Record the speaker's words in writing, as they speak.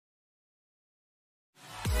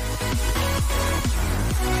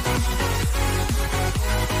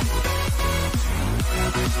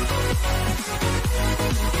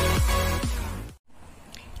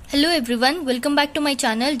Hello everyone, welcome back to my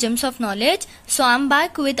channel Gemsofknowledge. So I'm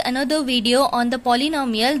back with another video on the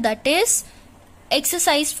polynomial, that is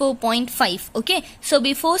exercise 4.5. Okay, so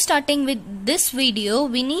before starting with this video,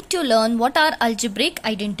 we need to learn what are algebraic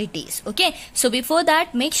identities. Okay, so before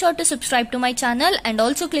that, make sure to subscribe to my channel and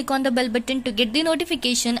also click on the bell button to get the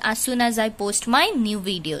notification as soon as I post my new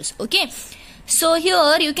videos. Okay, so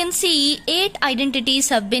here you can see 8 identities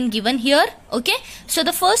have been given here. Okay, so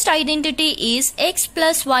the first identity is x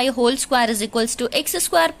plus y whole square is equals to x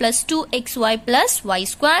square plus 2xy plus y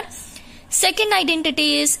square. Second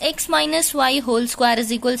identity is x minus y whole square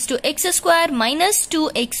is equals to x square minus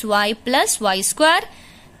 2xy plus y square.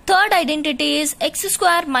 Third identity is x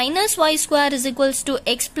square minus y square is equals to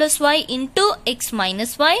x plus y into x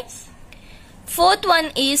minus y. Fourth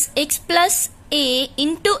one is x plus a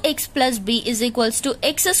into x plus b is equals to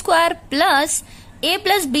x square plus a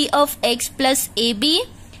plus b of x plus ab.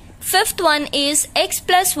 Fifth one is x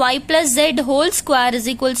plus y plus z whole square is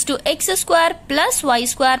equals to x square plus y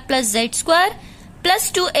square plus z square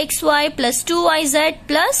plus 2xy plus 2yz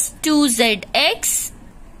plus 2zx.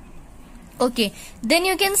 Okay, then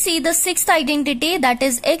you can see the sixth identity, that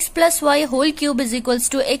is x plus y whole cube is equals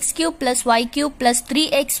to x cube plus y cube plus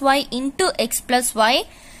 3xy into x plus y.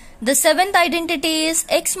 The seventh identity is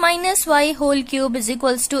x minus y whole cube is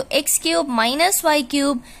equals to x cube minus y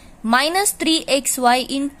cube minus 3xy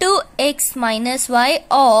into x minus y,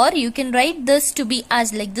 or you can write this to be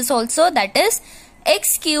as like this also, that is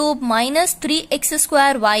x cube minus 3x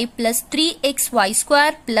square y plus 3xy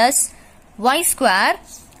square plus y square.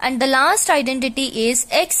 And the last identity is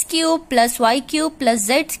x cube plus y cube plus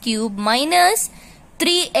z cube minus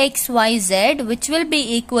 3xyz, which will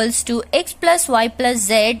be equals to x plus y plus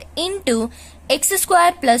z into x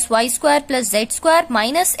square plus y square plus z square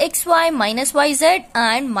minus xy minus yz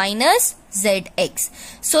and minus zx.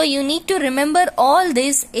 So you need to remember all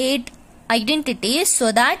these 8 identities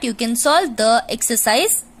so that you can solve the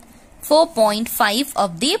exercise 4.5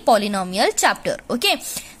 of the polynomial chapter. Okay,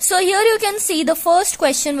 so here you can see the first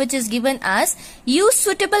question, which is given as use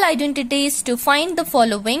suitable identities to find the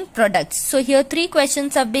following products. So here 3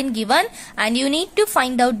 questions have been given and you need to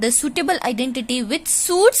find out the suitable identity which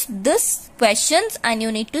suits this questions and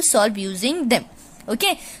you need to solve using them.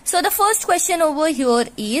 Okay, so the first question over here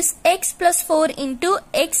is x plus 4 into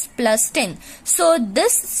x plus 10. So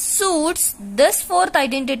this suits this fourth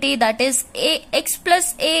identity, that is x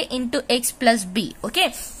plus a into x plus b.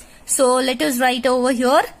 Okay, so let us write over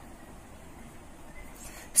here.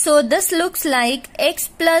 So this looks like x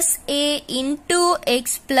plus a into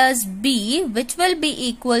x plus b, which will be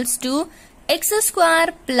equals to x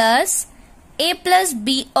square plus a plus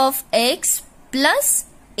b of x plus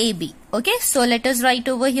ab. Okay, so let us write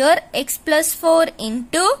over here x plus 4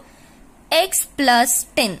 into x plus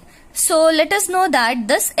 10. So let us know that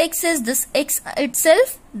this x is this x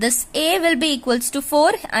itself, this a will be equals to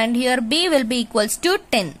 4 and here b will be equals to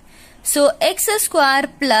 10. So x square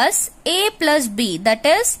plus a plus b, that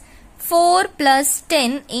is 4 plus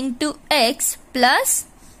 10 into x plus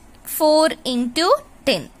 4 into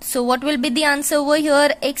 10. So what will be the answer over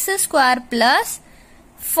here? X square plus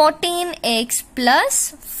 14x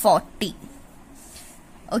plus 40.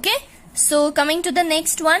 Okay, so coming to the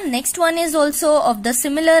next one is also of the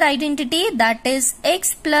similar identity, that is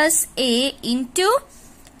x plus a into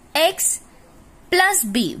x plus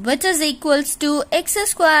b, which is equals to x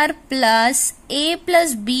square plus a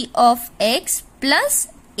plus b of x plus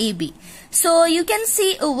ab. So you can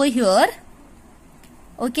see over here,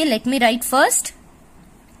 okay, let me write first.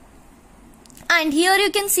 And here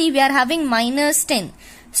you can see we are having minus 10.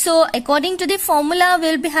 So according to the formula, we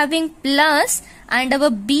will be having plus and our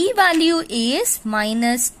b value is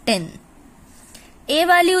minus 10. A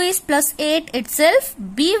value is plus 8 itself,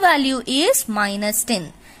 b value is minus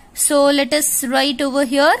 10. So let us write over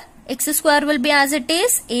here, x square will be as it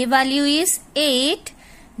is, a value is 8,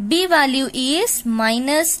 b value is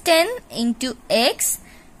minus 10 into x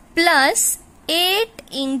plus 8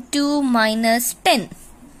 into minus 10.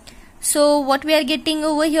 So what we are getting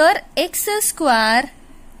over here, x square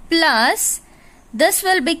plus this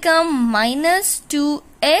will become minus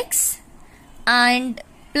 2x and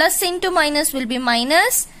plus into minus will be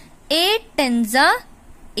minus 8 tens are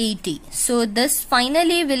 80. So this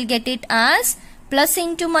finally will get it as plus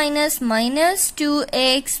into minus minus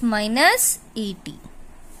 2x minus 80.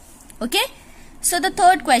 Okay, so the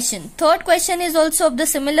third question is also of the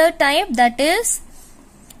similar type, that is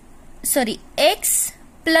x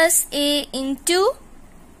plus a into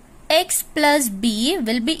x plus b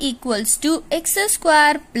will be equals to x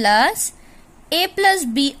square plus a plus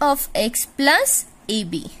b of x plus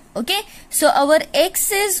AB. Okay, so our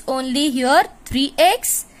x is only here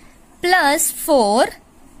 3x plus 4,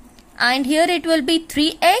 and here it will be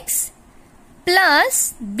 3x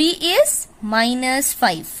plus b is minus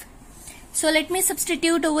 5. So let me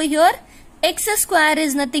substitute over here. X square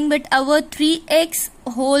is nothing but our 3x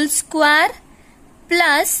whole square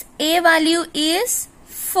plus a value is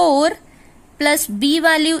 4 plus b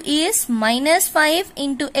value is minus 5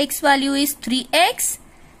 into x value is 3x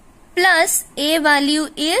plus a value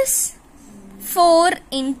is 4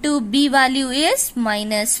 into b value is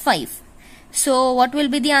minus 5. So what will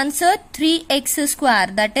be the answer? 3x square,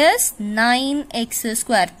 that is 9x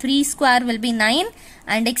square. 3 square will be 9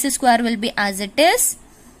 and x square will be as it is,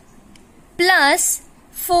 plus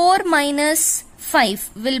 4 minus 5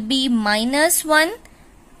 will be minus 1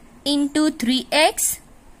 into 3x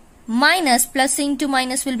minus plus into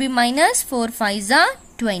minus will be minus 4 5s are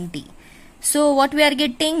 20. So what we are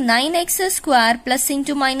getting, 9x square plus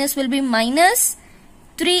into minus will be minus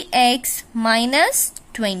 3x minus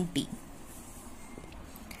 20.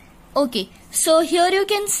 Okay, so here you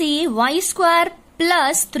can see y square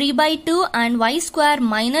plus 3 by 2 and y square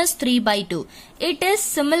minus 3 by 2. It is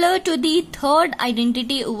similar to the third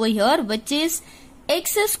identity over here, which is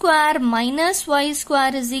x square minus y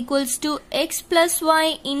square is equals to x plus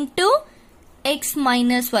y into x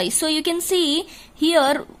minus y. So you can see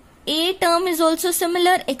here a term is also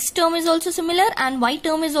similar, x term is also similar and y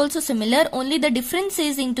term is also similar, only the difference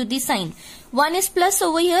is into the sign. One is plus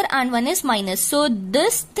over here and one is minus. So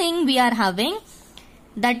this thing we are having,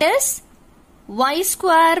 that is y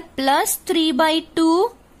square plus 3 by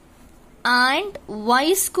 2 and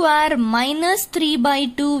y square minus 3 by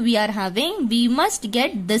 2 we are having. We must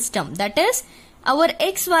get this term, that is our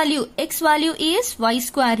x value is y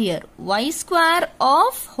square here, y square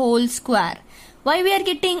of whole square. Why we are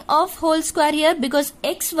getting of whole square here? Because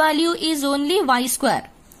x value is only y square.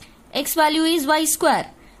 X value is y square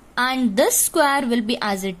and this square will be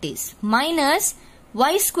as it is, minus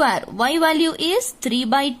y square. Y value is 3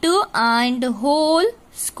 by 2 and whole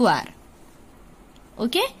square.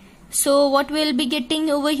 Okay. So what we will be getting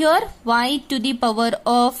over here? Y to the power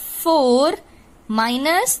of 4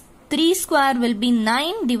 minus 3 square will be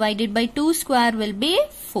 9 divided by 2 square will be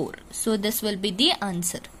 4. So this will be the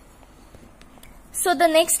answer. So the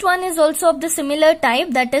next one is also of the similar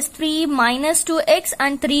type, that is 3 minus 2x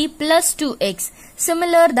and 3 plus 2x.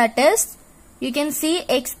 Similar, that is you can see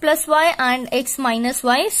x plus y and x minus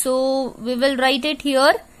y. So we will write it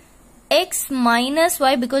here x minus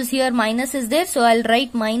y, because here minus is there. So I'll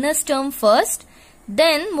write minus term first.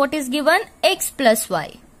 Then what is given? X plus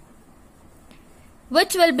y,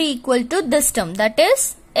 which will be equal to this term, that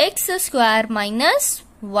is x square minus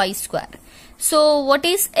y square. So what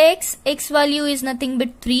is x? X value is nothing but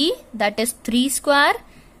 3, that is 3 square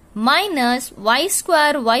minus y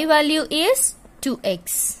square. Y value is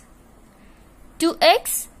 2x.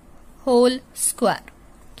 2x whole square.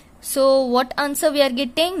 So what answer we are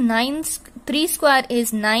getting? 3 square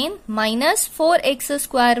is 9 minus 4x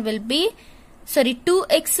square will be,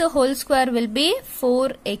 2x whole square will be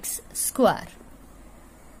 4x square.